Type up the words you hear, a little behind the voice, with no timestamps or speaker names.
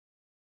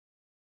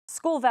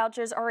School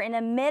vouchers are in the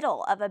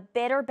middle of a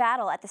bitter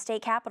battle at the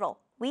state capitol.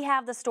 We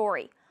have the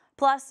story.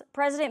 Plus,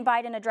 President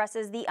Biden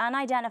addresses the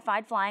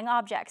unidentified flying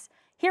objects.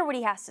 Hear what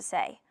he has to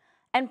say.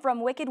 And from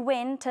wicked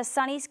wind to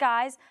sunny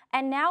skies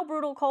and now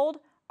brutal cold,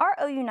 our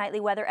OU Nightly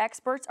weather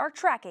experts are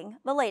tracking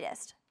the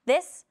latest.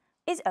 This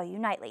is OU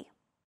Nightly.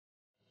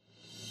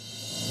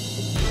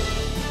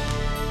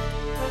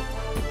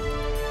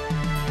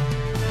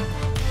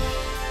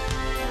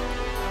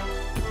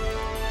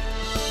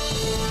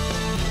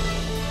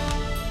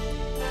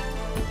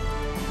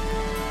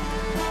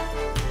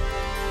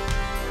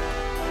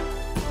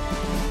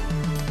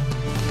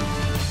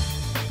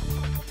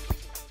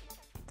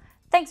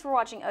 Thanks for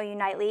watching OU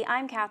Nightly.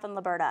 I'm Cathrine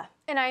Liberta.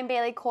 And I'm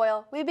Bailey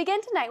Coyle. We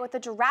begin tonight with a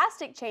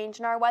drastic change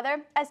in our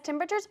weather as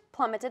temperatures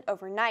plummeted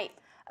overnight.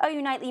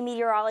 OU Nightly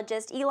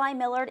meteorologist Eli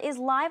Millard is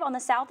live on the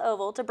South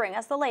Oval to bring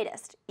us the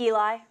latest.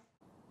 Eli?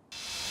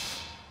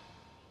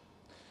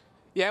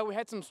 Yeah, we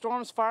had some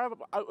storms fire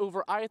up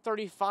over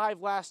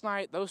I-35 last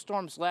night. Those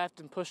storms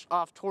left and pushed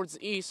off towards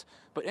the east,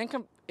 but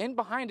in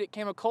behind it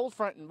came a cold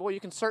front, and boy,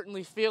 you can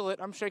certainly feel it.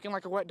 I'm shaking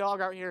like a wet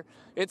dog out here.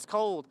 It's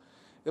cold.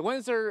 The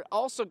winds are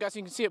also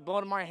gusting. You can see it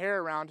blowing my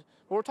hair around.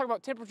 But we're talking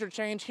about temperature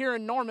change here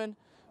in Norman.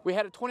 We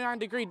had a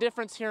 29-degree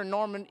difference here in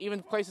Norman.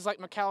 Even places like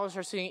McAllis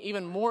are seeing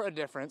even more a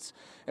difference.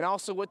 And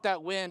also with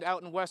that wind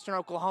out in western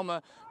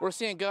Oklahoma, we're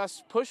seeing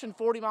gusts pushing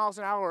 40 miles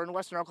an hour in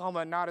western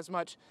Oklahoma, not as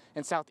much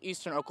in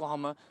southeastern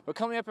Oklahoma. But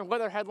coming up in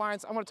weather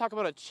headlines, I'm going to talk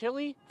about a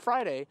chilly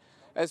Friday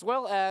as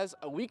well as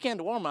a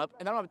weekend warm-up.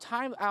 And then I'll have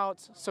time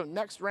out, so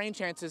next rain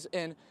chances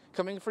in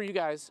coming for you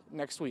guys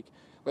next week.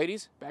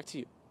 Ladies, back to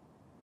you.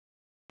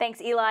 Thanks,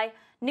 Eli.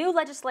 New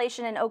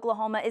legislation in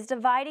Oklahoma is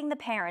dividing the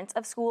parents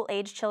of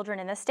school-age children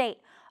in the state.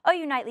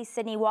 OU Nightly's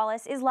Sydney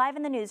Wallace is live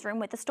in the newsroom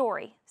with the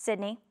story.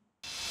 Sydney?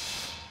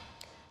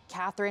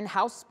 Cathrine,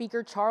 House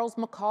Speaker Charles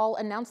McCall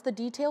announced the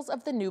details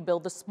of the new bill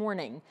this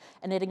morning,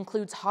 and it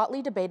includes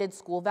hotly debated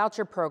school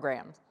voucher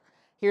programs.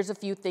 Here's a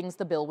few things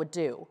the bill would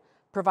do.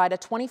 Provide a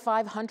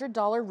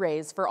 $2,500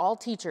 raise for all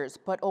teachers,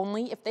 but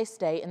only if they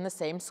stay in the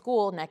same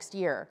school next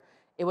year.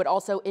 It would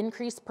also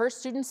increase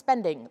per-student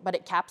spending, but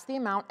it caps the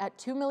amount at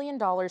 $2 million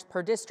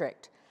per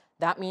district.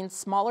 That means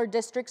smaller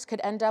districts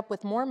could end up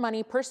with more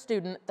money per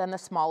student than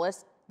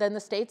the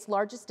state's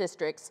largest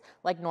districts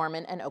like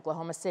Norman and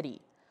Oklahoma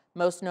City.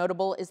 Most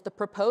notable is the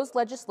proposed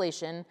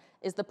legislation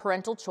is the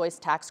parental choice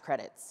tax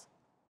credits.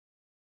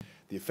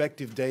 The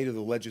effective date of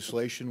the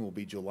legislation will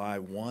be July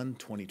 1,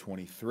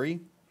 2023,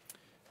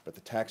 but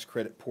the tax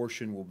credit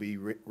portion will be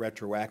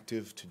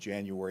retroactive to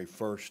January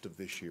 1st of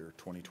this year,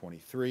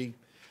 2023.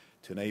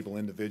 To enable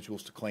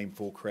individuals to claim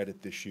full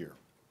credit this year.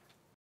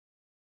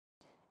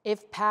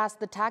 If passed,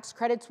 the tax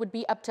credits would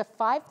be up to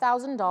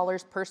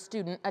 $5,000 per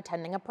student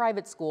attending a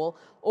private school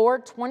or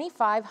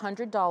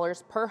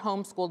 $2,500 per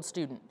homeschooled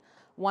student.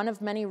 One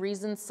of many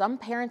reasons some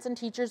parents and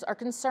teachers are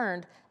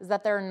concerned is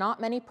that there are not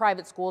many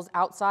private schools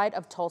outside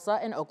of Tulsa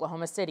and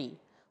Oklahoma City.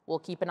 We'll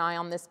keep an eye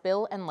on this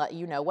bill and let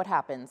you know what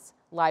happens.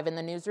 Live in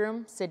the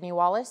newsroom, Sydney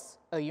Wallace,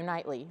 OU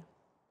Nightly.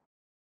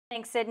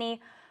 Thanks,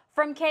 Sydney.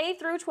 From K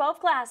through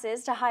 12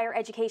 classes to higher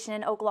education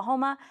in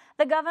Oklahoma,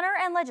 the governor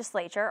and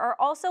legislature are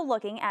also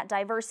looking at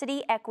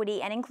diversity,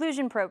 equity, and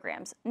inclusion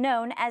programs,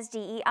 known as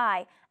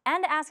DEI,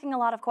 and asking a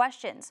lot of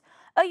questions.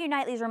 OU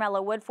Nightly's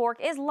Romelo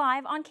Woodfork is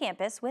live on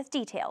campus with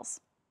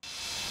details.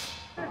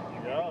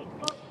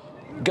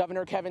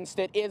 Governor Kevin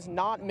Stitt is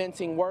not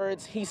mincing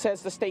words. He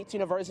says the state's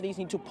universities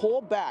need to pull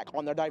back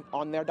on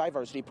their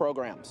diversity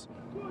programs.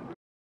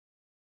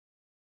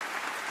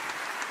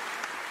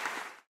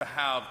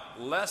 Have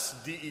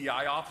less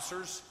DEI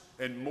officers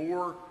and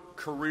more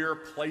career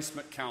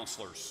placement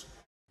counselors.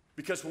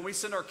 Because when we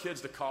send our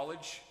kids to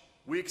college,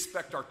 we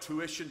expect our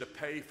tuition to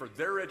pay for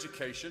their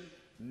education,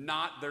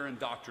 not their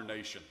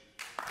indoctrination.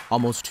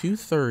 Almost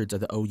 2/3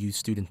 of the OU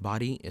student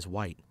body is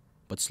white,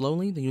 but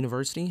slowly the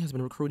university has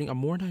been recruiting a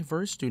more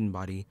diverse student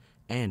body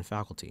and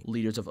faculty.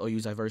 Leaders of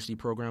OU's diversity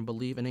program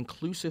believe an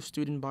inclusive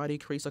student body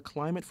creates a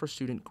climate for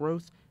student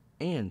growth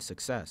and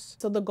success.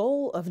 So the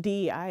goal of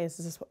DEI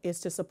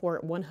is to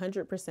support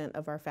 100%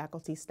 of our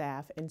faculty,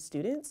 staff, and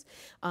students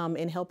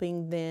in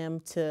helping them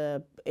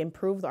to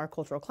improve our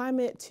cultural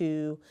climate,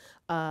 to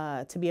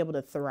be able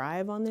to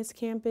thrive on this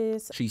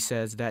campus. She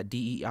says that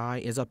DEI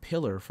is a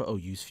pillar for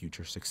OU's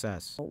future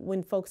success.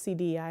 When folks see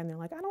DEI and they're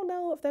like, I don't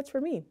know if that's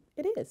for me,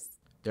 it is.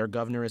 Their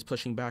governor is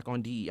pushing back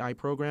on DEI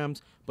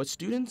programs, but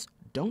students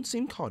don't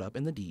seem caught up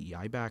in the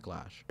DEI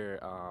backlash.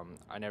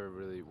 I never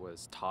really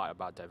was taught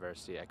about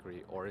diversity,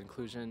 equity, or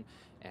inclusion,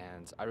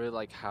 and I really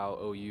like how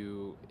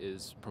OU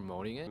is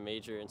promoting it. A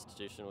major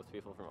institution with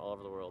people from all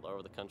over the world, all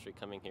over the country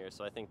coming here,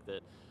 so I think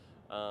that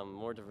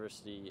more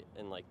diversity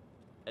in like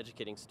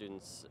educating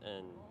students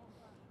and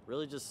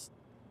really just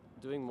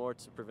doing more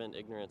to prevent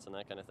ignorance and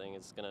that kind of thing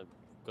is going to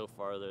go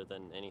farther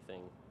than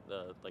anything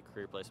the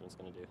career placement is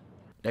going to do.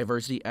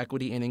 Diversity,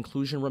 equity, and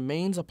inclusion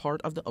remains a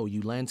part of the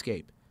OU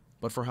landscape.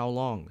 But for how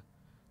long?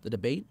 The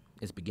debate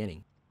is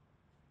beginning.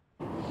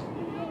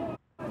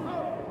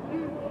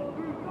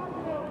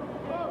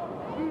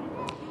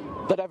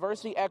 The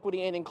Diversity,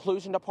 Equity, and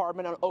Inclusion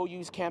Department on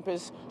OU's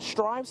campus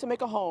strives to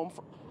make a home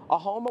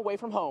away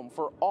from home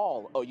for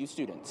all OU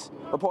students.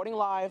 Reporting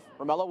live,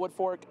 Romelo,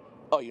 Woodfork,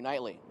 OU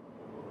Nightly.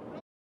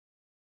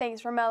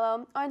 Thanks,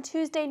 Romelo. On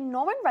Tuesday,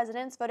 Norman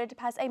residents voted to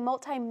pass a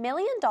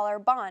multi-million-dollar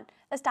bond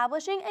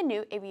establishing a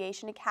new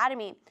aviation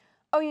academy.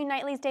 OU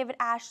Nightly's David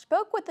Ash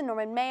spoke with the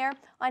Norman mayor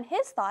on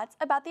his thoughts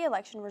about the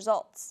election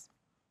results.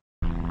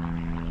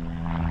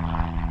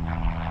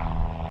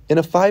 In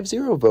a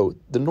 5-0 vote,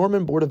 the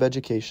Norman Board of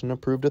Education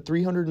approved a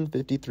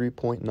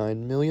 $353.9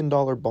 million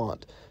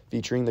bond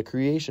featuring the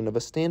creation of a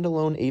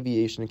standalone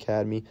aviation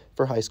academy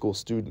for high school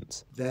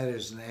students. That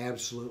is an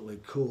absolutely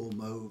cool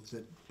move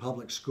that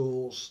public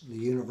schools, the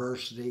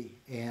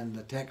university, and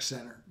the tech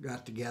center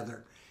got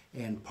together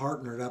and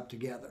partnered up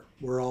together.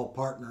 We're all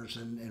partners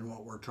in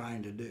what we're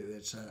trying to do.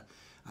 It's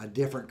a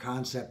different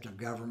concept of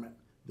government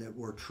that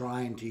we're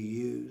trying to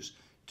use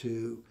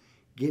to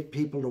get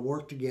people to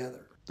work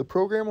together. The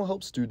program will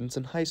help students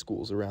in high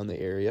schools around the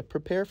area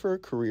prepare for a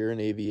career in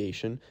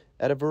aviation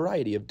at a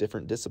variety of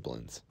different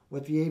disciplines.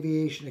 What the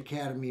Aviation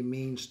Academy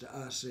means to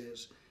us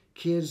is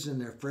kids in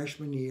their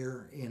freshman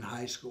year in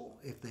high school,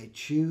 if they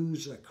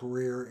choose a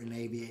career in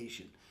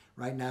aviation,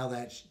 right now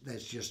that's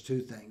just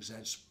two things.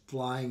 That's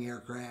flying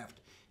aircraft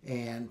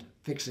and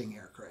fixing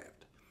aircraft.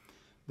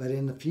 But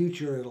in the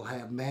future, it'll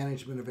have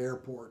management of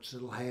airports.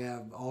 It'll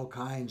have all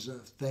kinds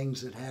of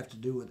things that have to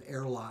do with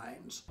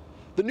airlines.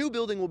 The new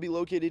building will be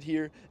located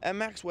here at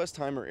Max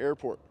Westheimer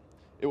Airport.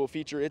 It will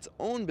feature its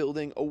own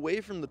building away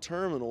from the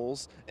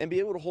terminals and be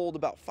able to hold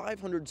about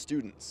 500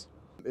 students.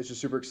 It's just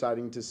super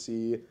exciting to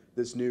see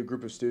this new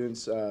group of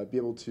students be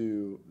able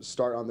to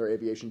start on their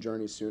aviation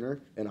journey sooner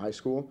in high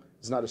school.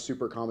 It's not a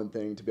super common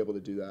thing to be able to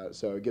do that,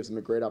 so it gives them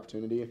a great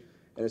opportunity,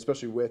 and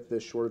especially with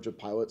this shortage of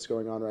pilots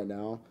going on right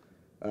now,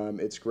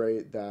 it's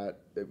great that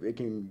it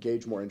can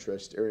engage more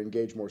interest or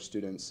engage more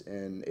students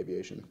in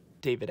aviation.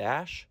 David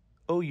Ash,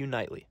 OU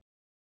Nightly.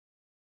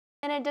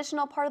 An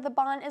additional part of the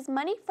bond is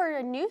money for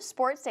a new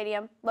sports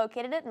stadium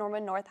located at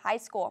Norman North High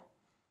School.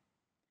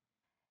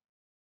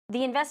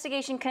 The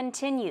investigation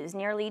continues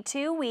nearly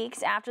 2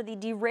 weeks after the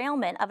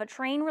derailment of a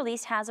train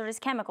released hazardous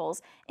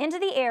chemicals into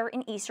the air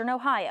in eastern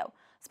Ohio.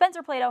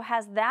 Spencer Plato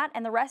has that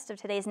and the rest of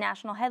today's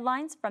national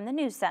headlines from the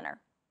News Center.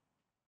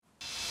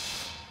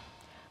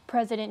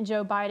 President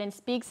Joe Biden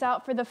speaks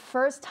out for the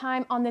first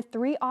time on the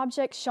 3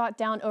 objects shot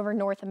down over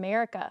North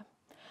America.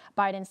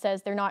 Biden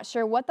says they're not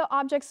sure what the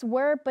objects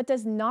were, but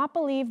does not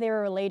believe they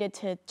were related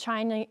to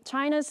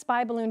China's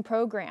spy balloon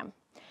program.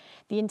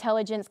 The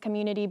intelligence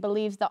community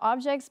believes the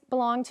objects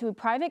belong to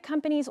private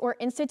companies or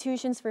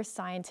institutions for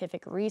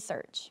scientific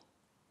research.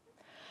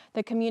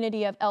 The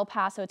community of El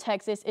Paso,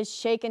 Texas is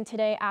shaken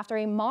today after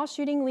a mall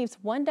shooting leaves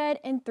 1 dead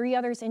and 3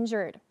 others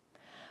injured.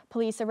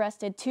 Police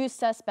arrested 2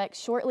 suspects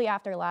shortly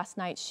after last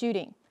night's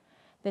shooting.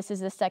 This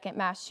is the second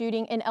mass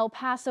shooting in El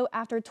Paso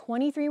after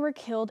 23 were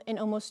killed and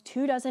almost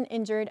 24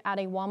 injured at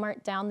a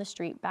Walmart down the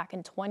street back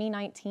in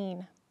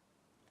 2019.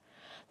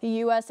 The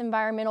U.S.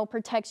 Environmental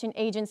Protection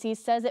Agency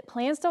says it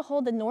plans to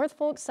hold the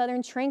Norfolk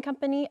Southern Train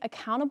Company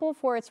accountable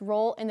for its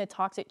role in the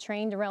toxic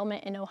train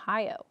derailment in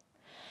Ohio.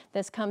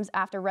 This comes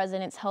after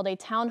residents held a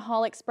town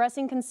hall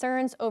expressing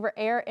concerns over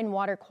air and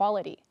water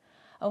quality.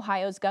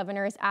 Ohio's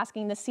governor is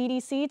asking the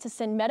CDC to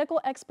send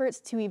medical experts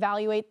to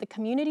evaluate the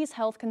community's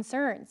health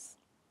concerns.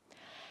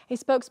 A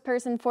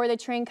spokesperson for the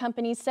train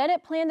company said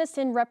it planned to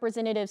send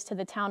representatives to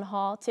the town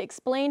hall to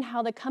explain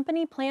how the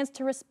company plans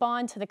to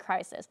respond to the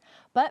crisis,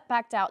 but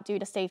backed out due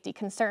to safety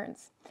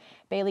concerns.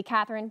 Bailey,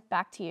 Cathrine,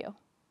 back to you.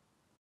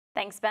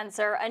 Thanks,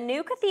 Spencer. A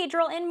new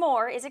cathedral in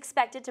Moore is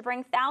expected to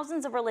bring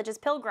thousands of religious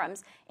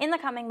pilgrims in the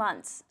coming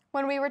months.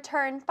 When we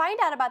return, find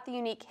out about the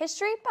unique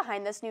history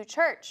behind this new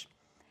church.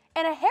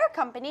 And a hair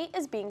company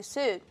is being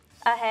sued.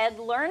 Ahead,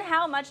 learn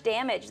how much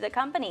damage the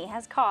company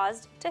has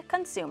caused to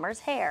consumers'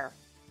 hair.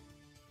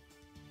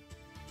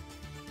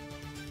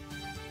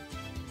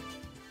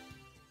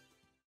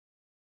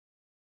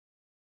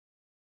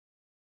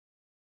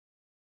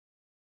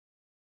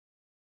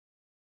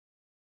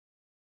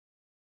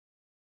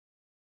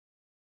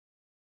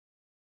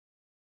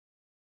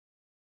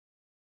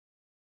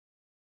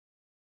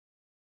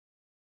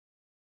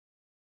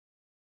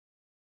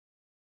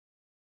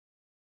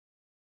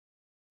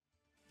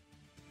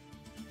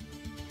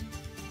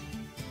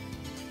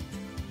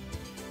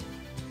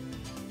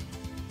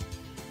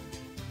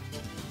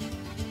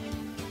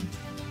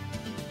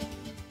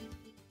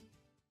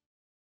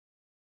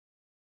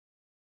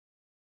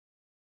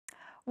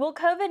 Will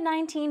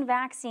COVID-19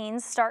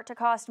 vaccines start to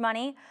cost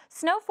money?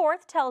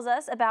 Snowforth tells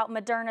us about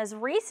Moderna's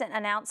recent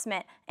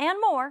announcement and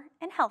more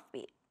in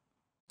HealthBeat.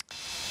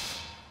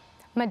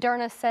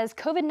 Moderna says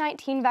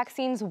COVID-19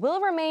 vaccines will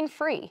remain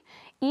free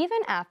even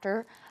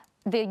after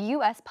the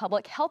U.S.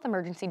 public health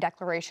emergency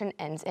declaration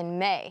ends in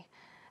May.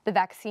 The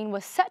vaccine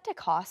was set to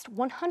cost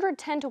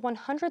 $110 to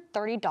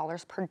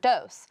 $130 per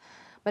dose.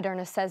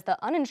 Moderna says the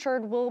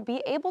uninsured will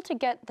be able to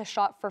get the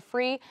shot for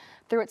free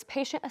through its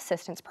patient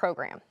assistance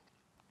program.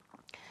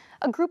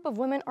 A group of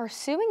women are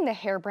suing the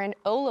hair brand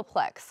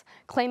Olaplex,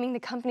 claiming the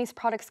company's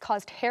products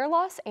caused hair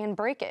loss and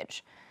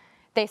breakage.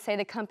 They say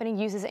the company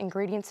uses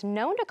ingredients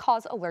known to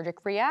cause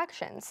allergic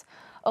reactions.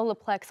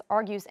 Olaplex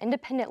argues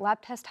independent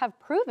lab tests have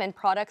proven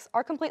products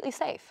are completely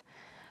safe.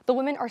 The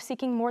women are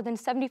seeking more than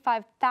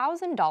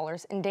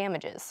 $75,000 in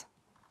damages.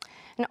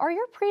 And are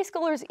your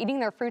preschoolers eating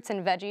their fruits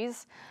and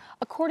veggies?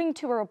 According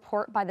to a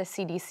report by the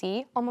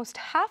CDC, almost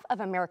half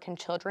of American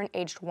children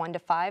aged 1 to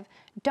 5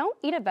 don't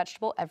eat a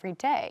vegetable every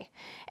day,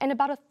 and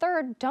about a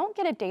third don't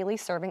get a daily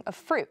serving of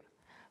fruit.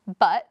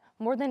 But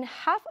more than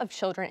half of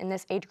children in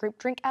this age group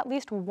drink at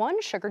least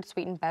one sugared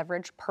sweetened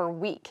beverage per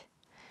week.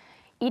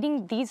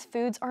 Eating these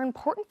foods are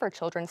important for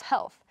children's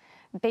health.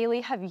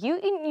 Bailey, have you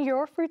eaten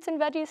your fruits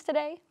and veggies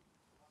today?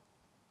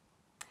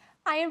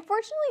 I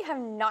unfortunately have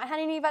not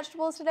had any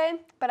vegetables today,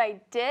 but I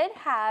did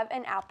have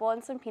an apple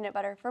and some peanut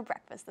butter for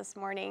breakfast this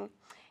morning.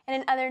 And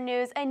in other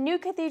news, a new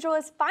cathedral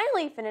is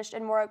finally finished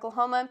in Moore,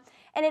 Oklahoma,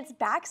 and its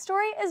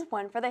backstory is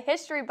one for the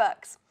history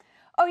books.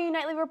 OU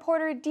Nightly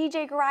reporter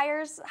DJ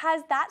Griers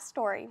has that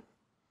story.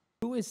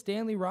 Who is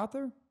Stanley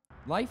Rother?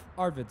 Leif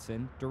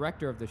Arvidsson,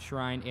 director of the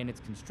shrine and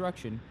its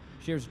construction,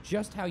 shares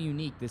just how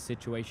unique this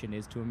situation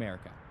is to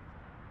America.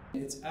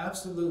 It's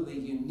absolutely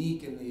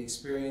unique in the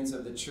experience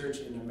of the church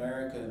in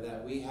America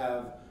that we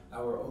have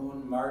our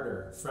own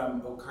martyr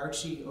from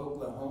Okarche,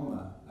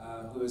 Oklahoma,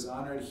 who is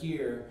honored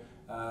here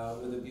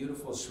with a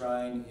beautiful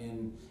shrine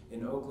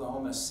in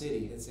Oklahoma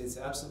City. It's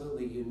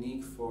absolutely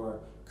unique for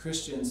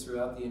Christians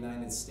throughout the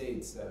United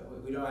States.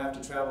 We don't have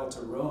to travel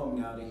to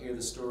Rome now to hear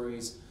the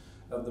stories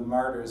of the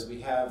martyrs. We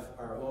have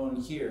our own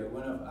here,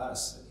 one of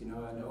us, an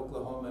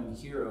Oklahoman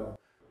hero.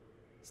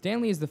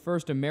 Stanley is the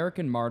first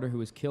American martyr who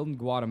was killed in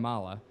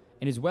Guatemala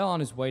and is well on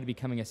his way to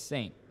becoming a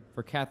saint.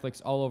 For Catholics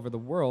all over the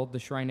world, the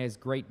shrine has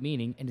great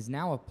meaning and is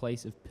now a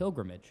place of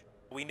pilgrimage.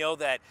 We know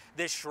that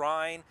this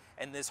shrine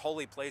and this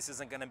holy place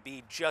isn't going to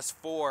be just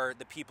for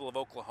the people of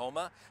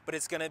Oklahoma, but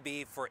it's going to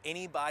be for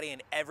anybody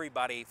and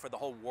everybody, for the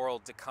whole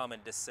world to come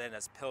and descend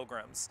as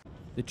pilgrims.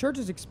 The church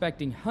is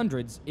expecting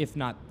hundreds, if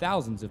not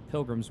thousands, of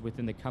pilgrims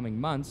within the coming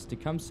months to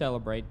come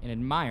celebrate and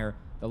admire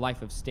the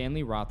life of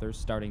Stanley Rother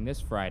starting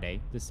this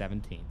Friday, the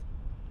 17th.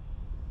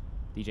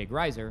 DJ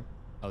Griser,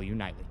 OU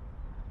Nightly.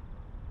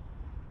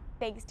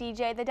 Thanks,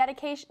 DJ.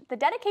 The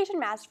dedication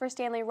Mass for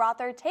Stanley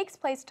Rother takes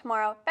place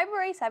tomorrow,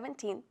 February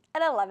 17th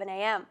at 11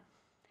 a.m.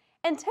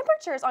 And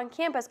temperatures on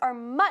campus are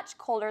much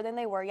colder than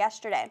they were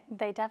yesterday.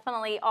 They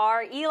definitely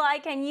are. Eli,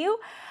 can you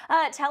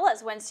tell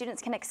us when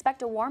students can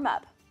expect a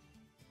warm-up?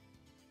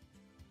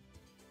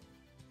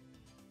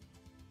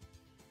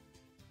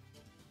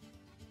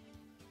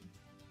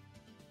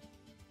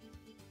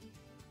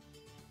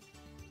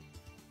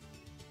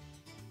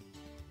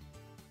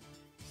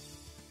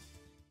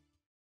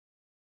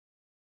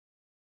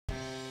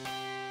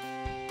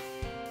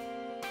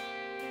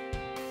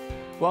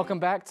 Welcome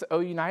back to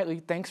OU Nightly.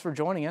 Thanks for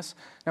joining us.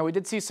 Now, we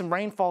did see some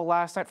rainfall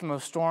last night from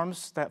those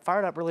storms that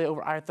fired up really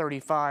over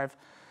I-35.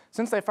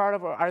 Since they fired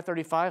up over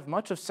I-35,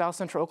 much of south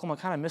central Oklahoma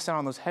kind of missed out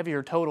on those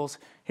heavier totals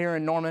here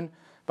in Norman,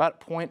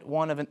 about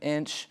 0.1 of an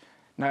inch.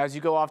 Now, as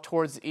you go off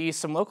towards the east,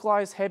 some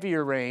localized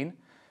heavier rain,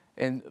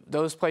 and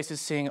those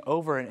places seeing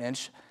over an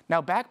inch.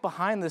 Now, back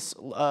behind this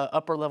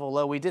upper level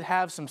low, we did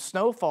have some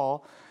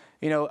snowfall,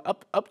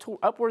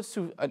 upwards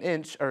to an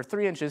inch or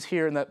 3 inches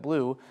here in that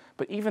blue,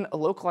 but even a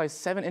localized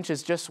 7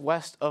 inches just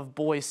west of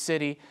Boise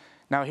City.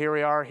 Now here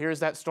we are, here's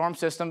that storm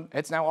system.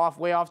 It's now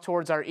way off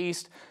towards our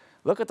east.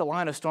 Look at the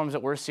line of storms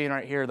that we're seeing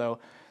right here though.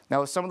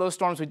 Now some of those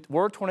storms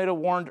were tornado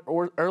warned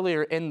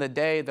earlier in the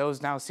day.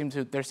 Those now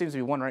there seems to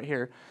be one right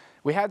here.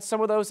 We had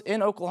some of those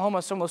in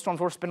Oklahoma. Some of those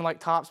storms were spinning like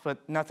tops, but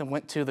nothing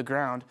went to the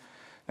ground.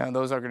 And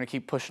those are going to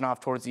keep pushing off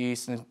towards the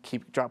east and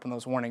keep dropping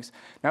those warnings.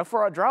 Now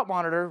for our drought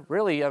monitor,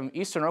 really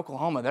eastern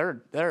Oklahoma,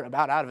 they're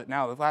about out of it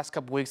now. The last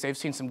couple weeks they've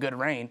seen some good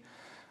rain,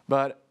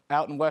 but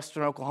out in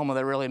western Oklahoma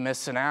they're really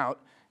missing out.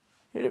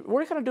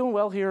 We're kind of doing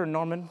well here in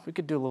Norman. We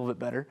could do a little bit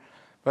better.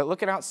 But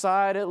looking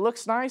outside, it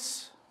looks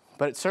nice,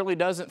 but it certainly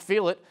doesn't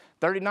feel it.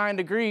 39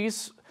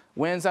 degrees,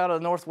 winds out of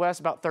the northwest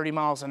about 30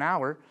 miles an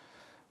hour.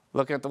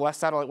 Looking at the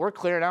west satellite, we're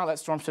clearing out. That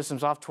storm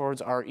system's off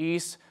towards our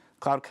east.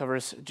 Cloud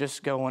cover's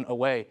just going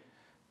away.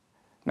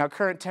 Now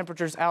current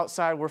temperatures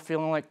outside, we're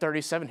feeling like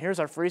 37. Here's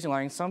our freezing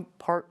line. Some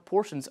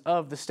portions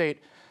of the state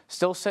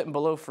still sitting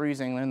below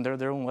freezing, and they're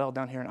doing well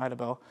down here in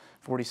Idabel,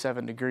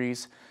 47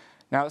 degrees.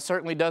 Now it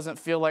certainly doesn't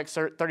feel like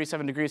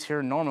 37 degrees here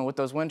in Norman with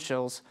those wind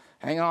chills.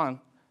 Hang on,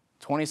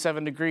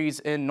 27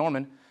 degrees in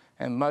Norman,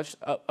 and much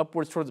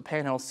upwards towards the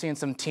Panhandle, seeing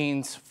some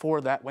teens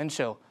for that wind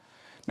chill.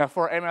 Now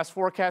for our AMS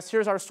forecast,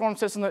 here's our storm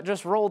system that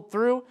just rolled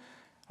through.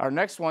 Our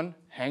next one,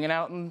 hanging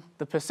out in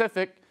the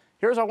Pacific.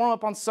 Here's our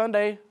warm-up on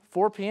Sunday,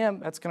 4 p.m.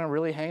 That's going to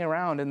really hang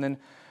around. And then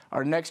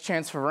our next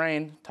chance for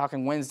rain,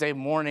 talking Wednesday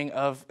morning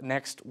of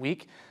next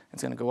week,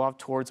 it's going to go off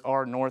towards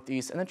our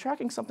northeast. And then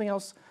tracking something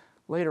else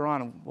later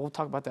on. We'll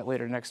talk about that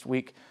later next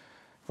week.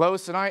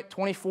 Lows tonight,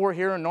 24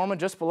 here in Norman,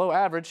 just below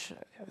average.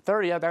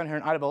 30 out down here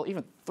in Idabel,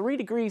 even 3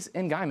 degrees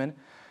in Guyman.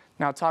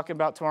 Now talking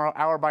about tomorrow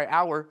hour by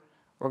hour.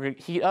 We're going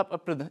to heat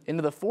up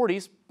into the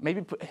 40s,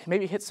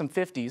 maybe hit some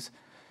 50s.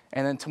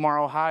 And then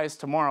tomorrow, highs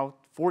tomorrow,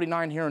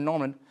 49 here in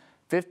Norman,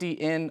 50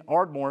 in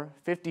Ardmore,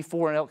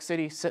 54 in Elk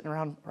City, sitting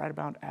around right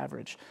about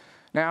average.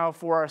 Now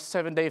for our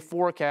 7-day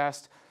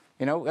forecast,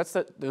 you know, that's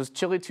those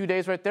chilly 2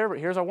 days right there. But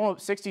here's our warm-up: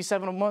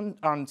 67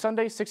 on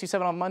Sunday,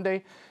 67 on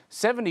Monday,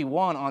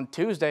 71 on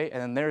Tuesday,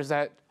 and then there's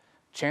that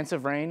chance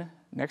of rain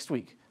next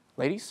week.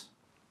 Ladies?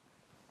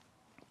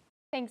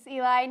 Thanks,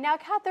 Eli. Now,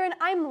 Catherine,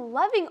 I'm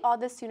loving all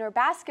the Sooner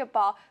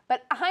basketball,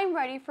 but I'm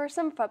ready for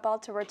some football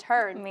to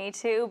return. Me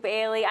too,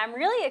 Bailey. I'm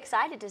really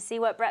excited to see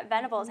what Brent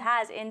Venables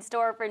has in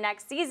store for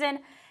next season.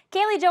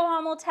 Caleigh Jo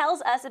Hommel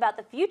tells us about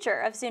the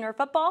future of Sooner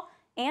football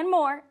and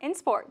more in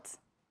sports.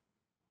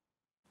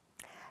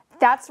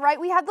 That's right,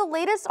 we have the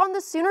latest on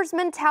the Sooners'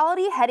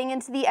 mentality heading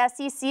into the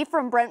SEC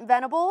from Brent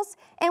Venables,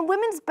 and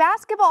women's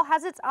basketball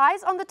has its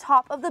eyes on the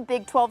top of the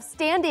Big 12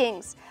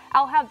 standings.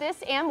 I'll have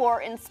this and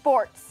more in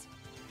sports.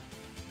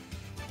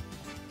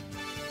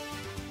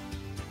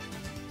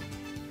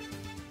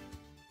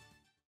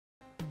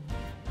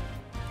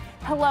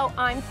 Hello,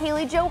 I'm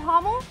Caleigh Jo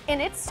Hommel,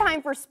 and it's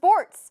time for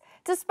sports.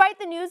 Despite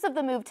the news of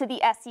the move to the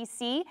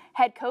SEC,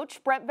 head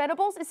coach Brent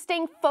Venables is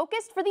staying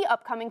focused for the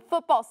upcoming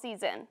football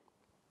season.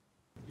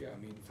 Yeah, I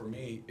mean, for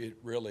me,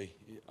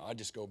 I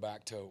just go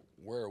back to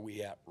where are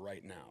we at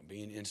right now,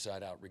 being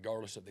inside out,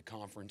 regardless of the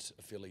conference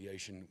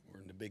affiliation.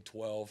 We're in the Big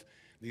 12.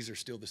 These are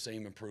still the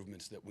same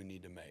improvements that we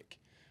need to make.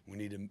 We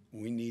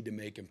need to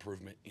make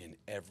improvement in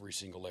every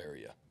single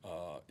area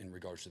in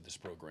regards to this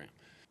program.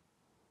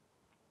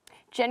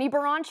 Jenny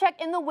Baranczyk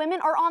and the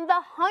women are on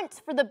the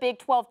hunt for the Big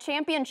 12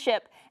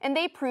 championship, and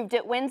they proved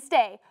it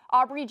Wednesday.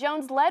 Aubrey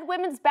Jones led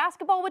women's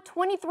basketball with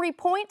 23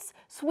 points,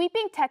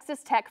 sweeping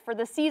Texas Tech for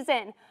the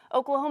season.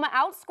 Oklahoma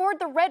outscored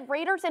the Red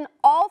Raiders in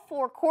all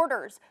 4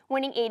 quarters,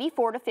 winning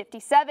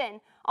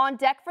 84-57. On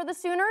deck for the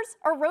Sooners,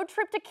 a road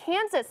trip to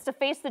Kansas to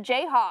face the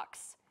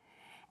Jayhawks.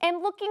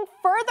 And looking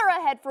further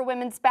ahead for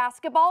women's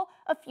basketball,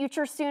 a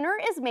future Sooner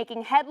is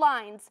making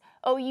headlines.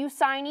 OU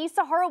signee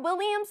Sahara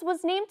Williams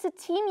was named to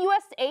Team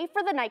USA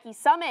for the Nike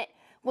Summit.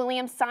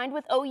 Williams signed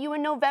with OU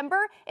in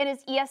November and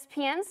is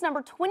ESPN's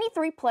number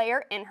 23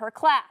 player in her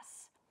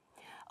class.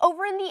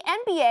 Over in the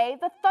NBA,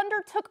 the Thunder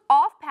took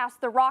off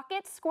past the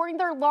Rockets, scoring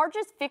their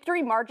largest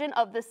victory margin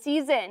of the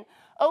season.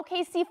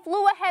 OKC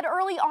flew ahead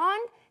early on,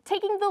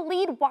 taking the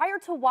lead wire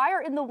to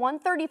wire in the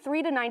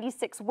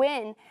 133-96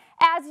 win.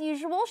 As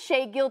usual,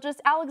 Shai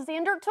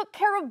Gilgeous-Alexander took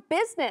care of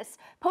business,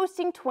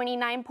 posting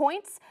 29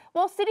 points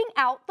while sitting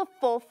out the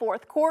full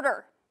 4th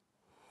quarter.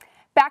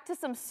 Back to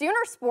some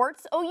Sooner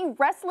sports, OU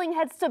wrestling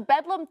heads to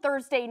Bedlam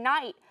Thursday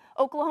night.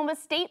 Oklahoma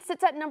State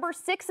sits at number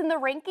 6 in the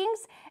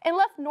rankings and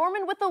left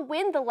Norman with a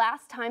win the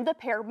last time the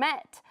pair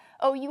met.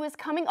 OU is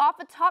coming off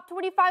a top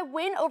 25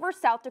 win over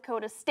South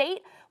Dakota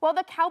State, while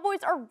the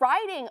Cowboys are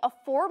riding a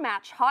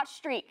 4-match hot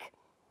streak.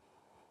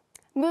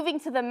 Moving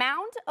to the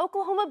mound,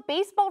 Oklahoma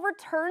baseball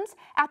returns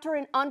after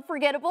an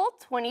unforgettable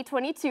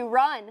 2022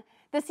 run.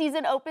 The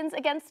season opens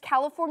against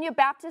California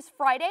Baptist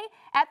Friday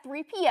at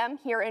 3 p.m.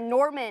 here in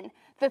Norman.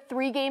 The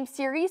 3-game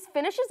series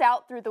finishes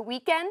out through the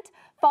weekend,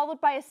 followed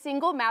by a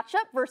single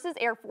matchup versus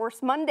Air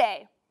Force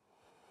Monday.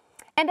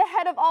 And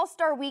ahead of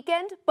All-Star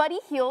Weekend, Buddy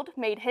Hield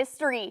made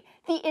history.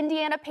 The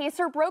Indiana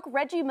Pacer broke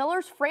Reggie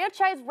Miller's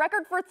franchise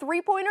record for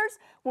three-pointers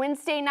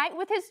Wednesday night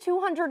with his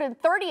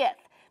 230th.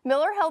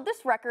 Miller held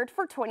this record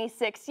for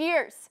 26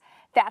 years.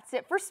 That's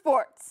it for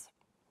sports.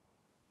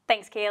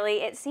 Thanks,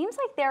 Caleigh. It seems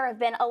like there have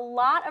been a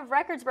lot of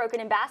records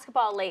broken in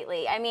basketball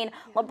lately. I mean,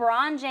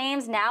 LeBron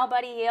James, now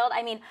Buddy Hield.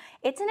 I mean,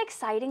 it's an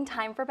exciting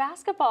time for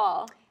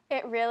basketball.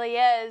 It really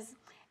is.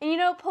 And you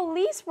know,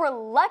 police were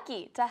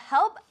lucky to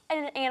help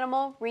an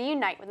animal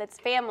reunite with its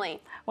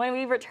family. When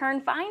we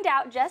return, find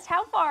out just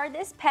how far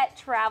this pet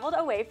traveled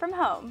away from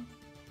home.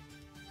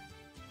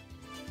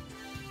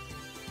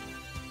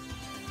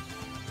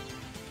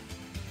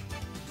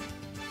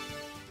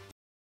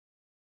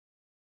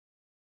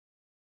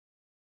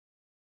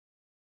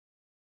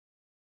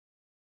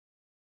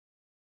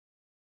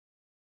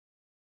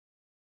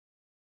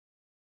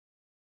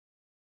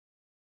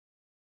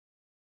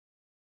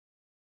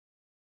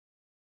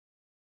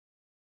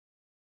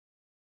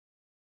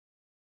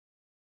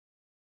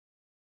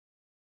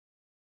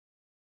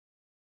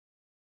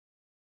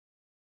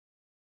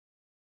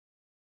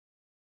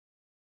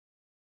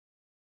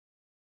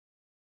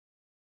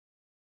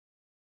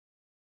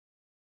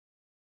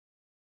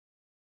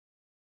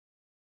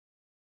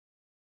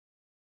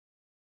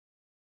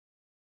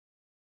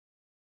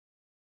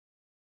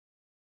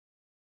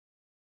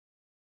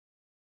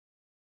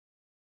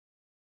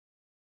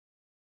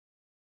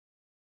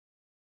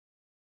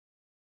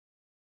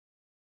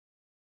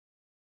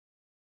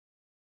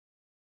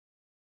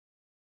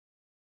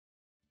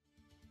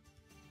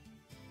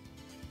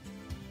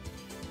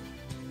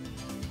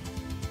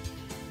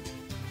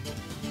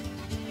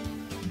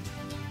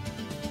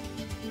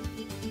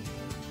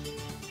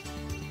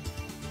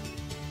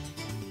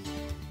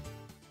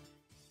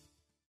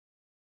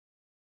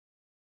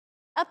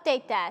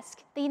 Update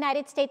Desk. The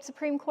United States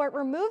Supreme Court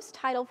removes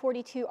Title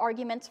 42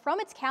 arguments from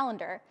its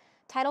calendar.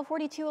 Title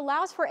 42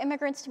 allows for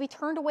immigrants to be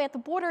turned away at the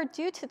border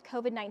due to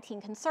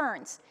COVID-19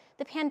 concerns.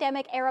 The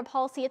pandemic-era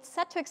policy is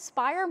set to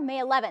expire May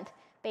 11th.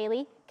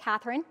 Bailey,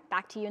 Catherine,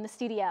 back to you in the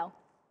studio.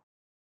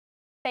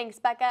 Thanks,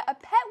 Becca. A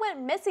pet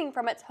went missing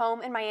from its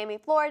home in Miami,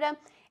 Florida,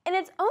 and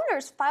its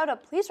owners filed a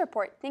police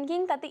report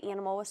thinking that the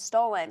animal was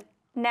stolen.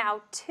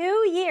 Now,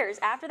 2 years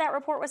after that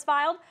report was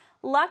filed,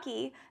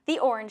 Lucky, the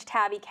orange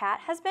tabby cat,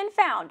 has been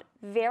found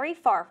very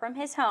far from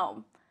his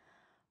home.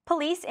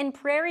 Police in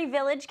Prairie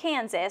Village,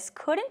 Kansas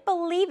couldn't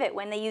believe it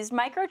when they used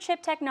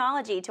microchip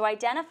technology to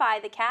identify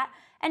the cat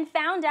and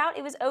found out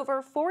it was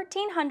over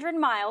 1,400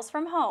 miles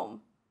from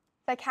home.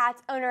 The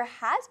cat's owner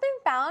has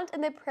been found,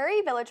 and the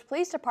Prairie Village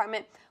Police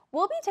Department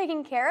will be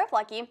taking care of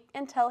Lucky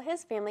until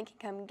his family can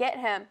come get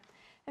him.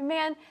 And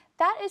man,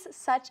 that is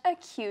such a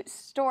cute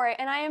story,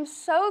 and I am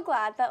so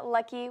glad that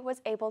Lucky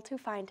was able to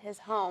find his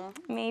home.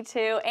 Me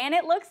too, and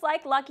it looks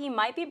like Lucky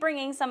might be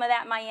bringing some of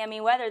that Miami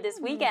weather this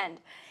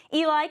weekend.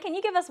 Eli, can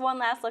you give us one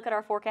last look at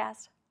our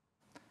forecast?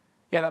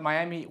 Yeah, that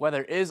Miami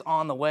weather is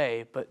on the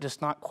way, but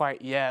just not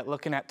quite yet.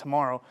 Looking at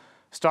tomorrow,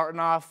 starting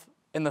off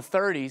in the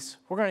 30s,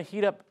 we're going to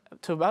heat up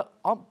to about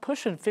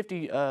pushing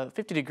 50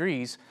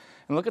 degrees.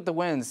 And look at the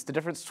winds. The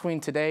difference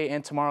between today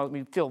and tomorrow,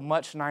 we feel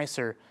much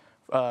nicer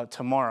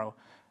tomorrow.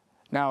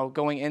 Now,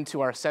 going into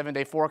our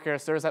 7-day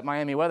forecast, there's that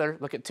Miami weather.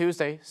 Look at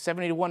Tuesday,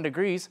 71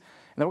 degrees.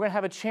 And then we're going to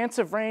have a chance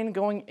of rain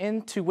going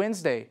into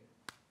Wednesday.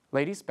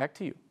 Ladies, back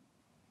to you.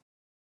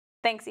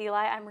 Thanks,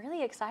 Eli. I'm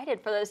really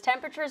excited for those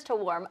temperatures to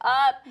warm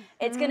up.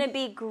 It's going to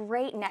be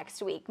great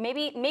next week.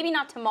 Maybe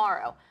not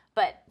tomorrow,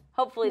 but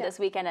hopefully this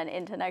weekend and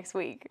into next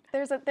week.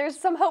 There's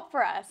some hope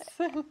for us.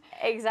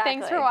 Exactly.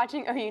 Thanks for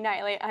watching OU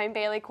Nightly. I'm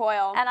Bailey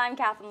Coyle. And I'm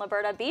Cathrine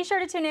Liberta. Be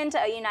sure to tune in to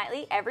OU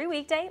Nightly every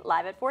weekday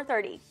live at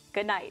 4:30.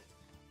 Good night.